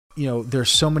You know, there's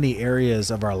so many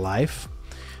areas of our life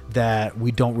that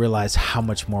we don't realize how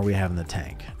much more we have in the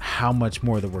tank, how much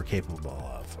more that we're capable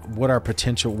of, what our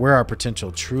potential, where our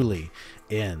potential truly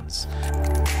ends.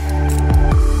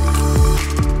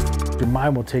 Your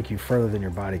mind will take you further than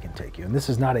your body can take you. And this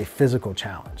is not a physical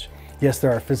challenge. Yes,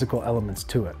 there are physical elements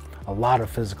to it, a lot of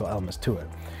physical elements to it,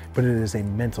 but it is a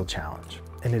mental challenge.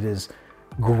 And it is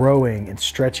growing and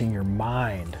stretching your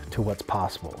mind to what's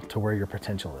possible, to where your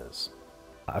potential is.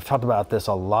 I've talked about this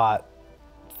a lot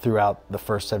throughout the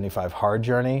first 75 hard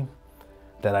journey,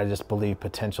 that I just believe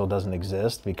potential doesn't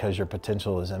exist because your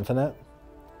potential is infinite.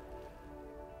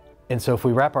 And so if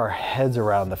we wrap our heads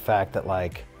around the fact that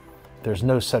like, there's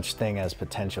no such thing as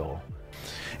potential,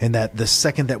 and that the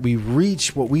second that we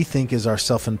reach what we think is our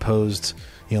self-imposed,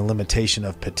 limitation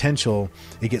of potential,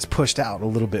 it gets pushed out a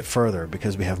little bit further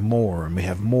because we have more and we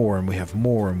have more and we have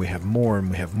more and we have more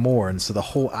and we have more. And so the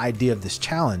whole idea of this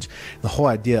challenge, the whole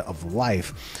idea of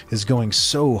life is going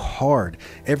so hard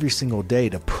every single day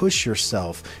to push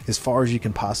yourself as far as you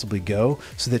can possibly go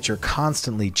so that you're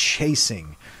constantly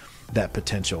chasing that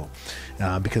potential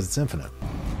because it's infinite.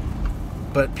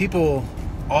 But people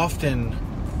often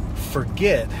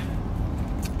forget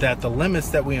that the limits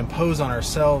that we impose on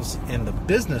ourselves in the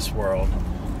business world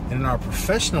and in our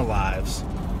professional lives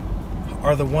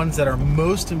are the ones that are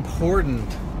most important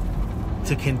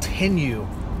to continue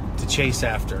to chase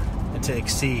after and to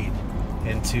exceed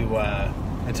and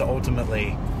to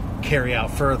ultimately carry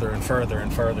out further and further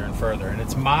and further and further. And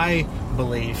it's my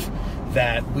belief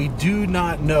that we do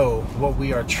not know what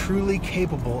we are truly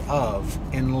capable of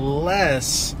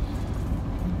unless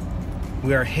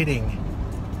we are hitting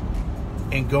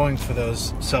and going for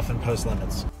those self-imposed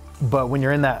limits. But when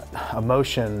you're in that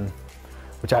emotion,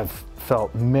 which I've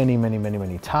felt many, many, many,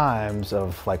 many times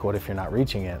of like, what if you're not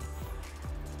reaching it?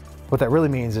 What that really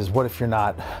means is, what if you're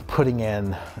not putting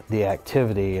in the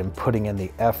activity and putting in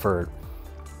the effort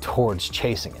towards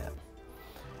chasing it?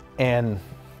 And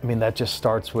I mean, that just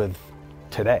starts with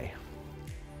today,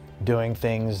 doing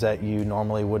things that you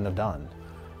normally wouldn't have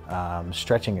done,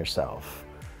 stretching yourself,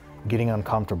 getting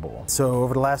uncomfortable. So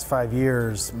over the last 5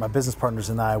 years, my business partners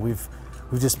and I, we've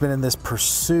just been in this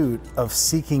pursuit of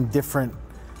seeking different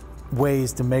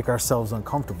ways to make ourselves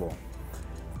uncomfortable.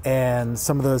 And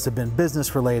some of those have been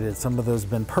business related, some of those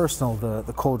have been personal,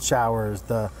 the cold showers,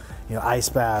 the ice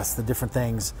baths, the different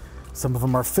things. Some of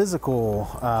them are physical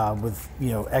with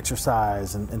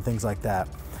exercise and things like that.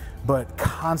 But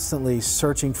constantly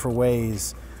searching for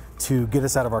ways to get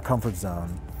us out of our comfort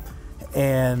zone.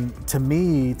 And to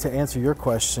me, to answer your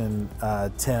question,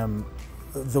 Tim,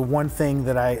 the one thing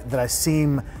that I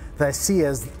see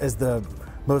as the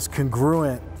most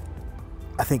congruent,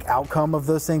 I think, outcome of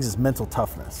those things is mental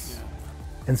toughness. Yeah.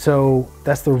 And so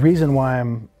that's the reason why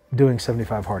I'm doing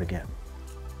 75 Hard again.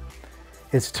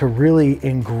 It's to really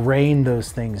ingrain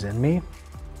those things in me,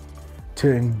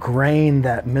 to ingrain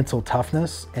that mental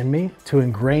toughness in me, to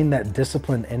ingrain that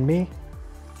discipline in me,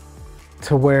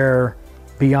 to where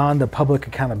beyond the public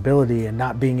accountability and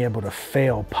not being able to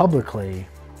fail publicly,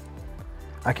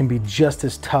 I can be just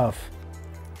as tough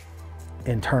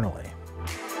internally.